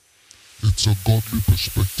It's a godly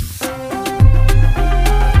perspective.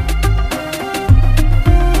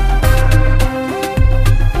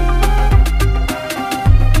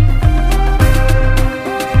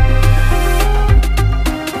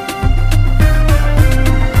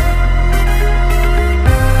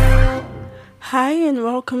 Hi, and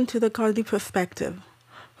welcome to the Godly Perspective,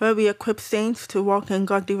 where we equip saints to walk in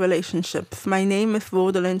godly relationships. My name is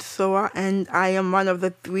Rhodalind Soa, and I am one of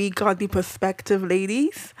the 3 Godly Perspective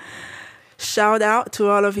ladies. Shout out to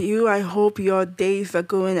all of you. I hope your days are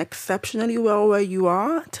going exceptionally well where you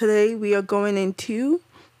are. Today, we are going into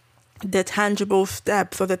the tangible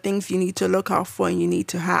steps or the things you need to look out for and you need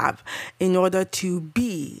to have in order to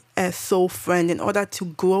be a soul friend, in order to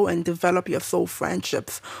grow and develop your soul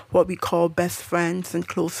friendships, what we call best friends and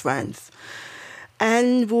close friends.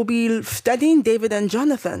 And we'll be studying David and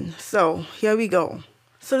Jonathan. So here we go.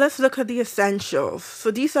 So let's look at the essentials.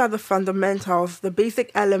 So these are the fundamentals, the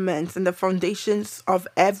basic elements and the foundations of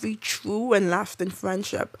every true and lasting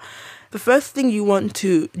friendship. The first thing you want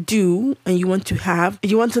to do and you want to have,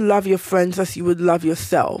 you want to love your friends as you would love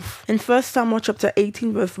yourself. In 1 Samuel chapter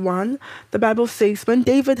 18 verse 1, the Bible says, when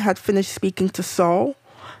David had finished speaking to Saul,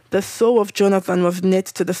 the soul of Jonathan was knit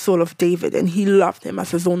to the soul of David, and he loved him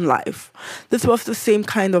as his own life. This was the same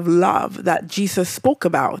kind of love that Jesus spoke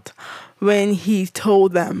about when he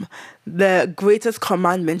told them, the greatest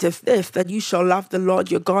commandment is this, that you shall love the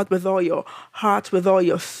Lord your God with all your heart, with all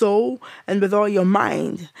your soul, and with all your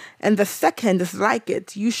mind. And the second is like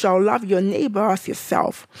it, you shall love your neighbor as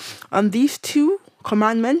yourself. On these 2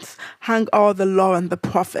 commandments hang all the law and the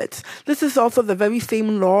prophets. This is also the very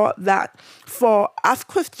same law that for us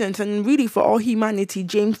Christians and really for all humanity,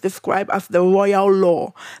 James described as the royal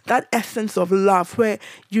law. That essence of love where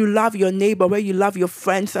you love your neighbor, where you love your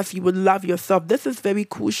friends as you would love yourself. This is very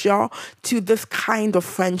crucial to this kind of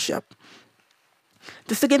friendship.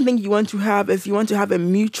 The second thing you want to have is you want to have a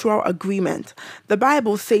mutual agreement. The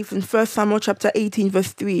Bible says in 1 Samuel chapter 18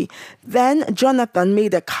 verse 3, then Jonathan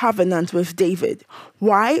made a covenant with David.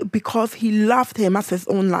 Why? Because he loved him as his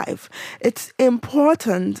own life. It's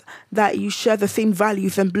important that you share the same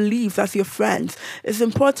values and beliefs as your friends. It's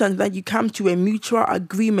important that you come to a mutual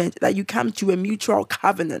agreement, that you come to a mutual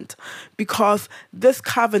covenant, because this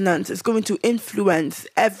covenant is going to influence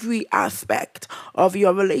every aspect of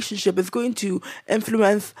your relationship. It's going to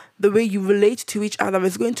influence the way you relate to each other.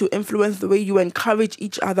 It's going to influence the way you encourage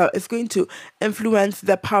each other. It's going to influence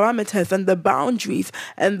the parameters and the boundaries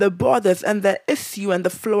and the borders and the issue and the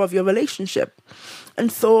flow of your relationship.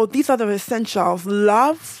 And so these are the essentials.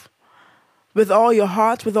 Love with all your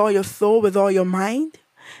heart, with all your soul, with all your mind,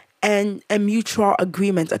 and a mutual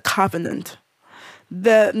agreement, a covenant.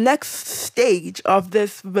 The next stage of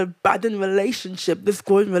this budding relationship, this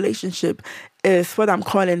growing relationship, is what I'm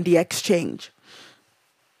calling the exchange.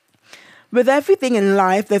 With everything in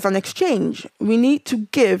life, there's an exchange. We need to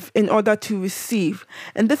give in order to receive.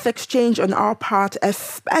 And this exchange on our part,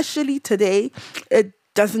 especially today, it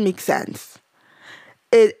doesn't make sense.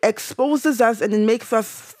 It exposes us and it makes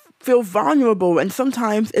us feel vulnerable, and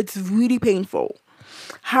sometimes it's really painful.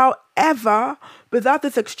 However, without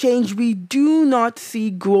this exchange, we do not see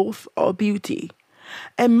growth or beauty.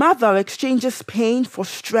 A mother exchanges pain for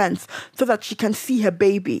strength so that she can see her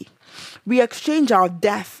baby. We exchange our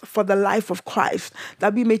death for the life of Christ,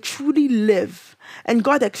 that we may truly live. And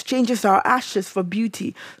God exchanges our ashes for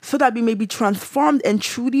beauty, so that we may be transformed and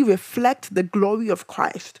truly reflect the glory of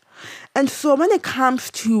Christ. And so when it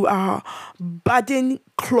comes to our budding,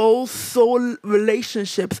 close soul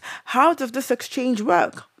relationships, how does this exchange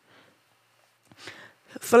work?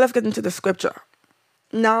 So let's get into the scripture.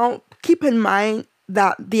 Now, keep in mind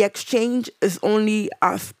that the exchange is only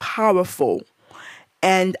as powerful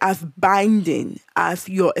and as binding as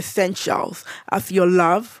your essentials, as your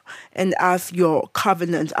love, and as your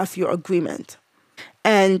covenant, as your agreement.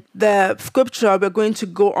 And the scripture we're going to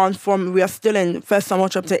go on from, we are still in 1 Samuel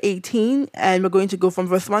chapter 18, and we're going to go from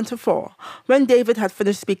verse 1 to 4. When David had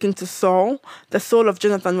finished speaking to Saul, the soul of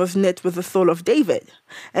Jonathan was knit with the soul of David,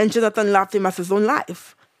 and Jonathan loved him as his own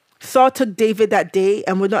life. Saul took David that day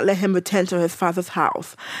and would not let him return to his father's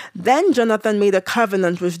house. Then Jonathan made a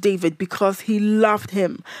covenant with David because he loved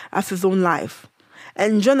him as his own life.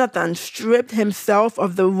 And Jonathan stripped himself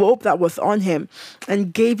of the robe that was on him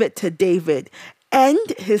and gave it to David, and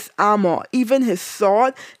his armor, even his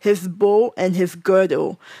sword, his bow, and his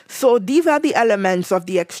girdle. So these are the elements of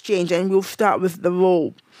the exchange, and we'll start with the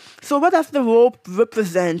robe. So what does the robe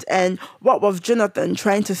represent, and what was Jonathan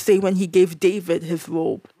trying to say when he gave David his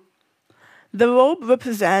robe? The robe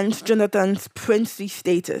represents Jonathan's princely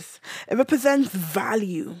status. It represents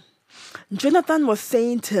value. Jonathan was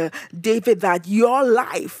saying to David that your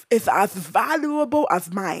life is as valuable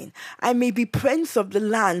as mine. I may be prince of the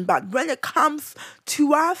land, but when it comes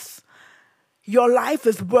to us, your life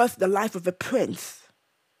is worth the life of a prince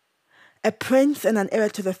and an heir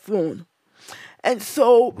to the throne. And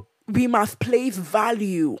so we must place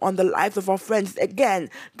value on the lives of our friends. Again,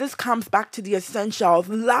 this comes back to the essentials.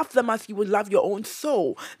 Love them as you would love your own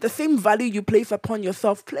soul. The same value you place upon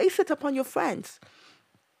yourself, place it upon your friends.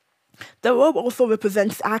 The robe also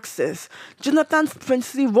represents access. Jonathan's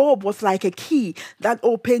princely robe was like a key that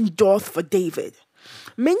opened doors for David.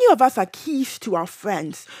 Many of us are keys to our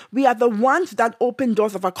friends. We are the ones that open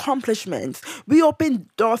doors of accomplishments. We open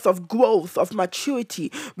doors of growth, of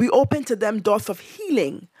maturity. We open to them doors of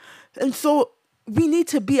healing. And so we need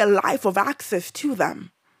to be a life of access to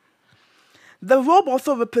them. The robe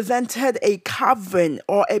also represented a covering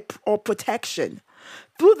or protection.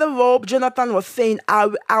 Through the robe, Jonathan was saying,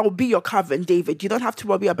 I'll be your covering, David. You don't have to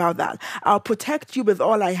worry about that. I'll protect you with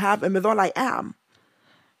all I have and with all I am.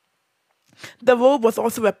 The robe was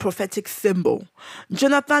also a prophetic symbol.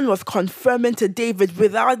 Jonathan was confirming to David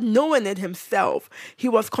without knowing it himself. He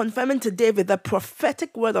was confirming to David the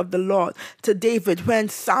prophetic word of the Lord to David when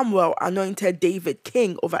Samuel anointed David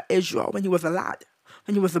king over Israel when he was a lad,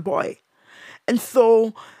 when he was a boy. And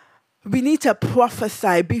so we need to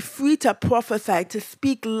prophesy, be free to prophesy, to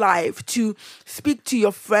speak life, to speak to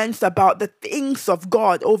your friends about the things of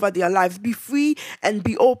God over their lives. Be free and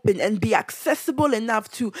be open and be accessible enough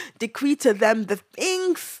to decree to them the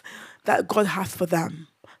things that God has for them.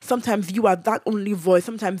 Sometimes you are that only voice.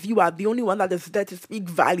 Sometimes you are the only one that is there to speak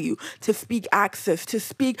value, to speak access, to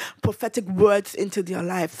speak prophetic words into their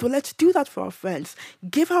life. So let's do that for our friends.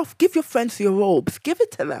 Give your friends your robes. Give it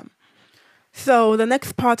to them. So the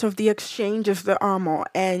next part of the exchange is the armor,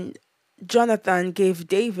 and Jonathan gave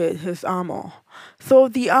David his armor. So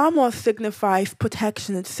the armor signifies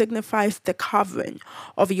protection. It signifies the covering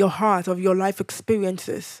of your heart, of your life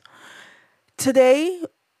experiences. Today,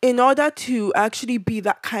 in order to actually be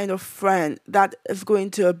that kind of friend that is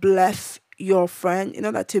going to bless your friend, in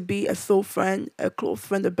order to be a soul friend, a close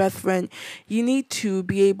friend, a best friend, you need to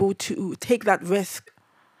be able to take that risk.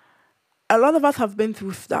 A lot of us have been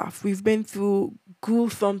through stuff. We've been through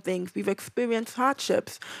gruesome things. We've experienced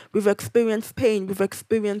hardships. We've experienced pain. We've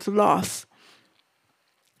experienced loss.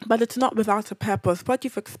 But it's not without a purpose. What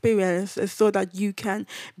you've experienced is so that you can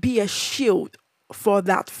be a shield for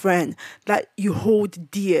that friend that you hold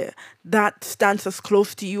dear, that stands as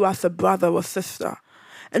close to you as a brother or sister.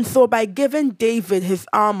 And so by giving David his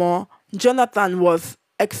armor, Jonathan was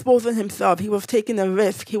exposing himself. He was taking a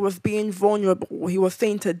risk. He was being vulnerable. He was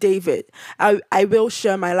saying to David, I will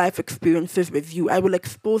share my life experiences with you. I will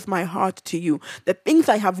expose my heart to you. The things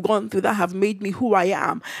I have gone through that have made me who I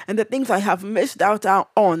am, and the things I have missed out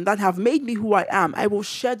on that have made me who I am, I will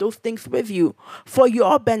share those things with you for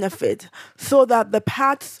your benefit, so that the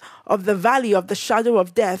paths of the valley of the shadow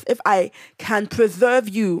of death, if I can preserve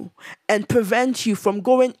you and prevent you from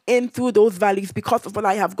going in through those valleys because of what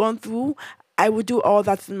I have gone through, I will do all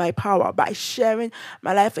that's in my power by sharing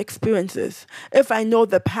my life experiences. If I know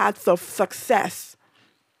the paths of success,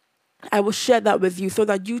 I will share that with you so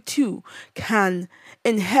that you too can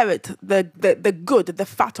inherit the good, the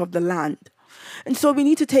fat of the land. And so we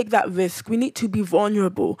need to take that risk. We need to be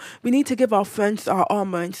vulnerable. We need to give our friends our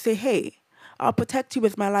armor and say, hey, I'll protect you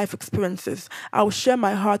with my life experiences. I'll share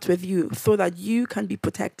my heart with you so that you can be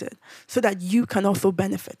protected, so that you can also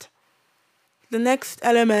benefit. The next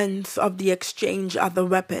elements of the exchange are the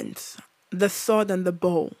weapons, the sword and the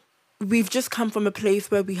bow. We've just come from a place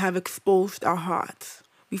where we have exposed our hearts.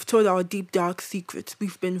 We've told our deep, dark secrets.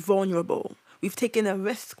 We've been vulnerable. We've taken a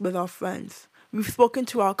risk with our friends. We've spoken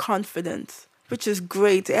to our confidence, which is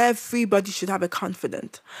great. Everybody should have a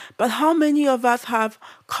confidence. But how many of us have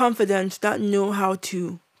confidence that know how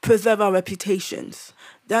to preserve our reputations,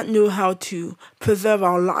 that know how to preserve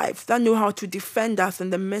our lives, that know how to defend us in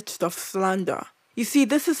the midst of slander? You see,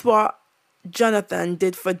 this is what Jonathan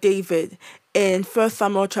did for David in 1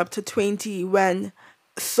 Samuel chapter 20 when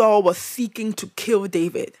Saul was seeking to kill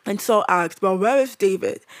David. And Saul asked, well, where is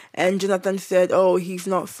David? And Jonathan said, oh, he's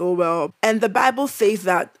not so well. And the Bible says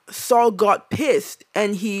that Saul got pissed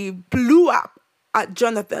and he blew up at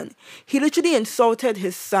Jonathan. He literally insulted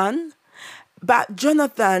his son. But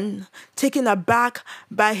Jonathan, taken aback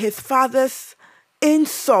by his father's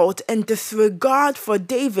insult and disregard for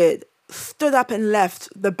David, stood up and left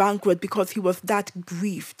the banquet because he was that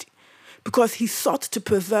grieved, because he sought to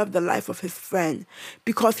preserve the life of his friend,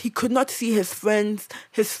 because he could not see his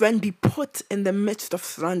friend be put in the midst of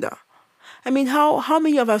slander. I mean, how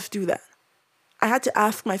many of us do that? I had to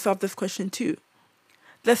ask myself this question too.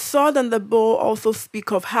 The sword and the bow also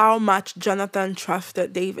speak of how much Jonathan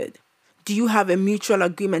trusted David. Do you have a mutual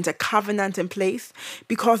agreement, a covenant in place?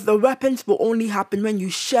 Because the weapons will only happen when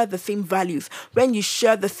you share the same values, when you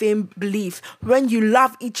share the same beliefs, when you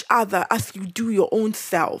love each other as you do your own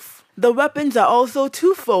self. The weapons are also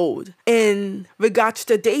twofold in regards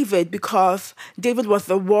to David, because David was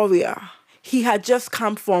the warrior. He had just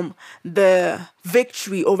come from the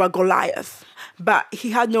victory over Goliath, but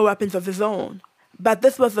he had no weapons of his own. But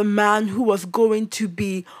this was a man who was going to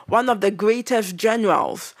be one of the greatest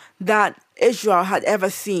generals that Israel had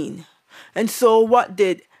ever seen. And so what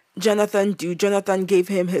did Jonathan do? Jonathan gave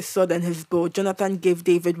him his sword and his bow. Jonathan gave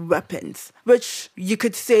David weapons, which you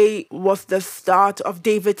could say was the start of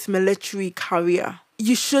David's military career.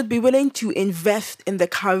 You should be willing to invest in the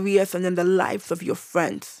careers and in the lives of your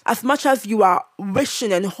friends. As much as you are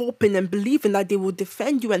wishing and hoping and believing that they will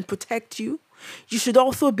defend you and protect you, you should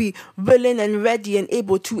also be willing and ready and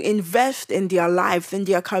able to invest in their lives, in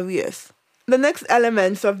their careers. The next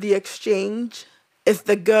elements of the exchange is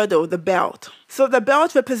the girdle, the belt. So the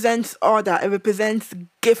belt represents order, it represents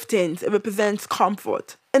giftings, it represents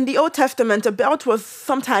comfort. In the Old Testament, a belt was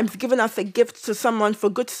sometimes given as a gift to someone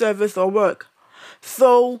for good service or work.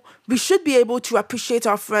 So we should be able to appreciate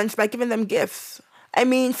our friends by giving them gifts. I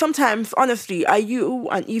mean, sometimes, honestly, are you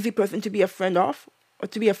an easy person to be a friend of or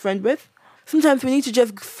to be a friend with? Sometimes we need to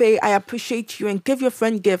just say, I appreciate you, and give your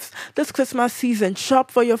friend gifts. This Christmas season,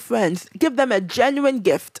 shop for your friends. Give them a genuine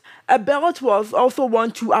gift. A belt was also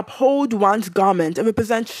one to uphold one's garment. It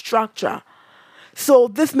represents structure. So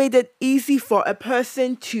this made it easy for a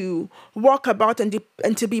person to walk about and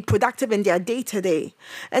to be productive in their day-to-day.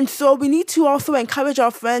 And so we need to also encourage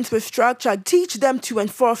our friends with structure. Teach them to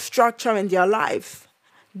enforce structure in their lives.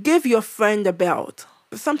 Give your friend a belt.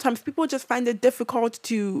 Sometimes people just find it difficult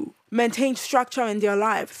to maintain structure in their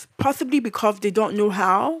lives, possibly because they don't know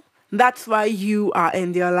how. That's why you are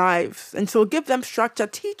in their lives. And so give them structure.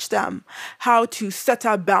 Teach them how to set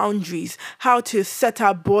up boundaries, how to set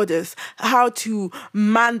up borders, how to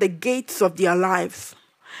man the gates of their lives.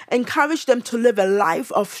 Encourage them to live a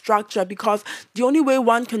life of structure, because the only way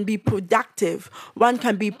one can be productive, one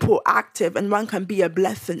can be proactive, and one can be a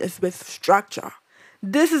blessing is with structure.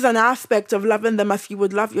 This is an aspect of loving them as you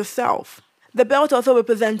would love yourself. The belt also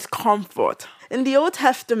represents comfort. In the Old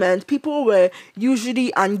Testament, people were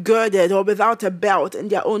usually ungirded or without a belt in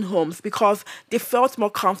their own homes because they felt more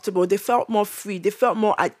comfortable, they felt more free, they felt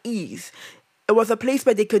more at ease. It was a place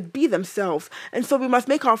where they could be themselves. And so we must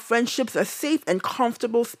make our friendships a safe and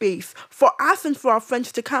comfortable space for us and for our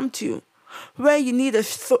friends to come to, where you need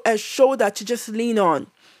a shoulder to just lean on.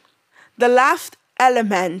 The last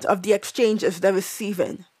element of the exchange is the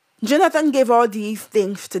receiving. Jonathan gave all these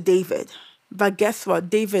things to David, but guess what?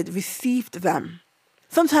 David received them.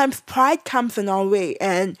 Sometimes pride comes in our way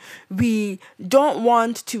and we don't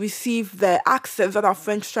want to receive the access that our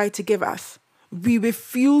friends try to give us. We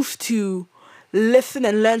refuse to listen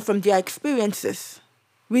and learn from their experiences.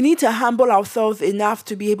 We need to humble ourselves enough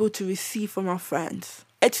to be able to receive from our friends.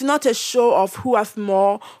 It's not a show of who has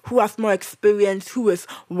more experience, who is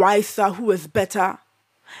wiser, who is better.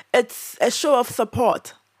 It's a show of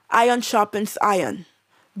support. Iron sharpens iron.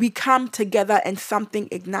 We come together and something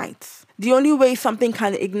ignites. The only way something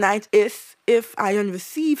can ignite is if iron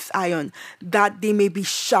receives iron, that they may be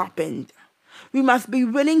sharpened. We must be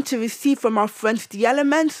willing to receive from our friends the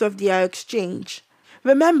elements of their exchange.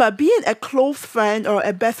 Remember, being a close friend or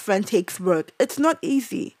a best friend takes work. It's not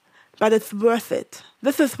easy, but it's worth it.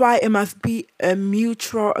 This is why it must be a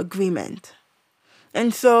mutual agreement.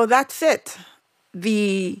 And so that's it.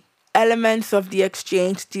 The elements of the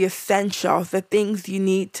exchange, the essentials, the things you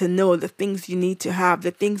need to know, the things you need to have, the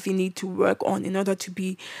things you need to work on in order to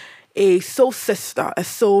be a soul sister, a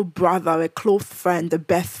soul brother, a close friend, a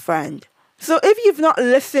best friend. So if you've not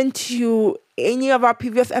listened to any of our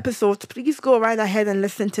previous episodes, please go right ahead and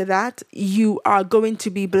listen to that. You are going to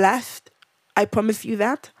be blessed. I promise you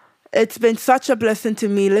that. It's been such a blessing to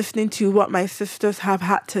me listening to what my sisters have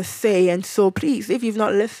had to say. And so please, if you've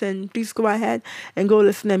not listened, please go ahead and go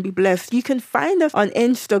listen and be blessed. You can find us on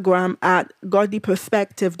Instagram at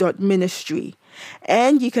godlyperspective.ministry.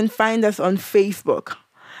 And you can find us on Facebook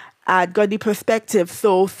at Godly Perspective.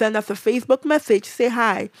 So send us a Facebook message, say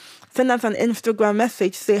hi. Send us an Instagram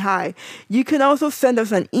message, say hi. You can also send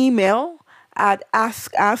us an email at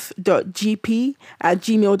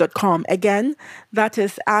askus.gp@gmail.com. Again, that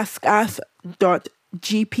is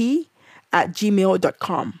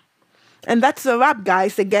askus.gp@gmail.com. And that's a wrap,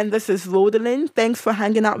 guys. Again, this is Rhodalyn. Thanks for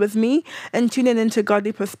hanging out with me and tuning into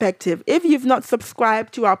Godly Perspective. If you've not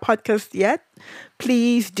subscribed to our podcast yet,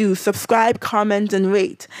 please do subscribe, comment, and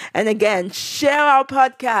rate. And again, share our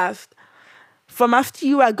podcast. From us to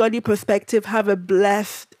you at Godly Perspective, have a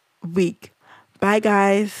blessed week. Bye,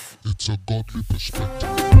 guys. It's a godly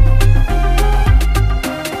perspective.